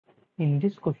In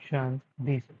this question,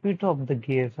 the speed of the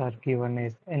gears are given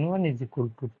as N1 is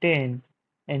equal to 10,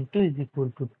 N2 is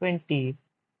equal to 20,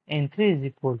 N3 is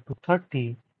equal to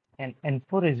 30, and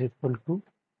N4 is equal to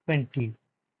 20.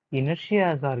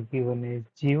 Inertias are given as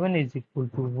G1 is equal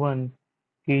to 1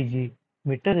 kg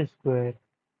meter square,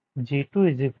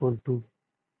 G2 is equal to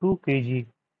 2 kg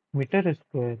meter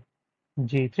square,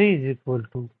 G3 is equal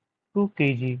to 2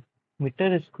 kg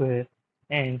meter square,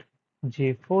 and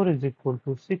J4 is equal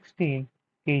to 16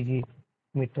 kg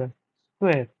meter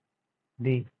square.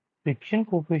 The friction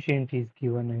coefficient is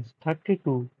given as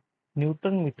 32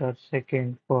 Newton meter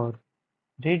second per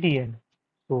radian.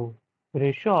 So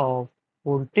ratio of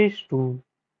voltage to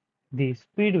the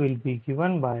speed will be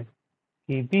given by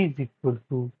Kb is equal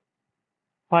to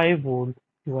 5 volt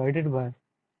divided by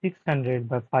 600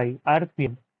 by pi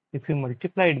rpm. If we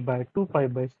multiply it by 2 pi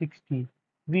by 60,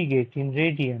 we get in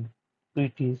radian. So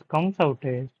it is comes out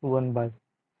as 1 by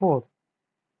 4.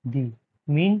 The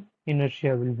mean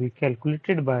inertia will be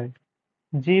calculated by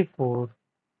J4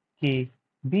 K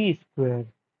B square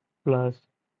plus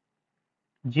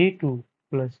J2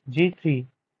 plus J3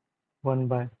 1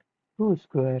 by 2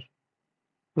 square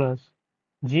plus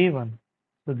J1.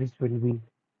 So this will be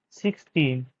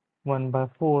 16 1 by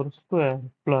 4 square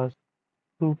plus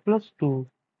 2 plus 2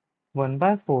 1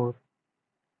 by 4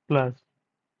 plus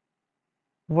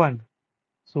 1.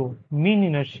 So mean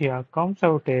inertia comes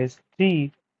out as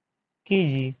 3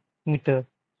 kg meter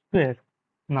square.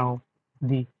 Now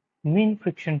the mean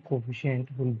friction coefficient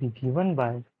will be given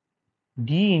by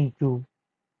d into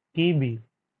kb.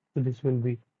 So this will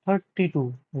be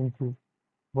 32 into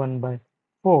 1 by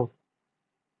 4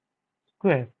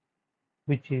 square,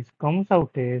 which is comes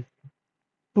out as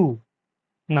 2.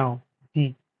 Now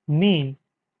the mean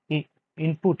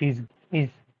input is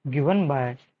given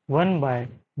by 1 by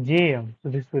Jm. So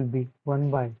this will be 1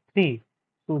 by 3.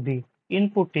 So the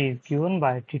input is given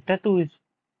by theta 2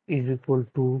 is equal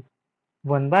to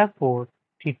 1 by 4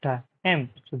 theta m.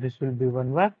 So this will be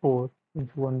 1 by 4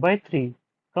 into 1 by 3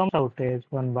 comes out as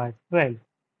 1 by 12.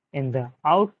 And the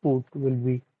output will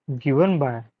be given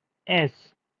by S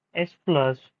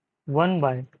plus 1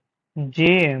 by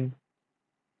Jm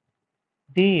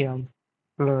dm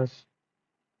plus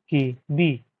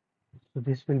kb. So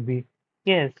this will be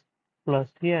S plus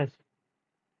S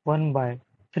 1 by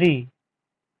 3,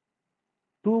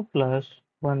 2 plus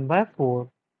 1 by 4.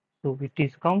 So it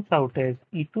is comes out as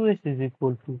E2S is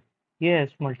equal to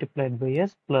S multiplied by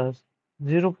S plus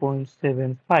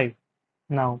 0.75.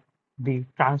 Now the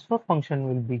transfer function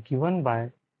will be given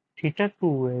by theta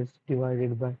 2S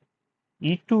divided by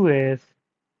E2S,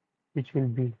 which will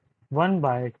be 1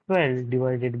 by 12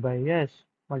 divided by S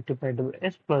multiplied by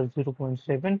S plus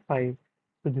 0.75.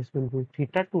 So this will be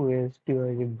theta 2S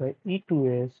divided by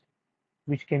E2S,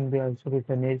 which can be also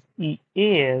written as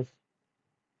EAS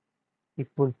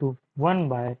equal to 1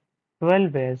 by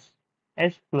 12S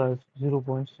S plus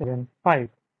 0.75.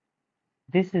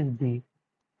 This is the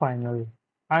final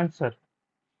answer.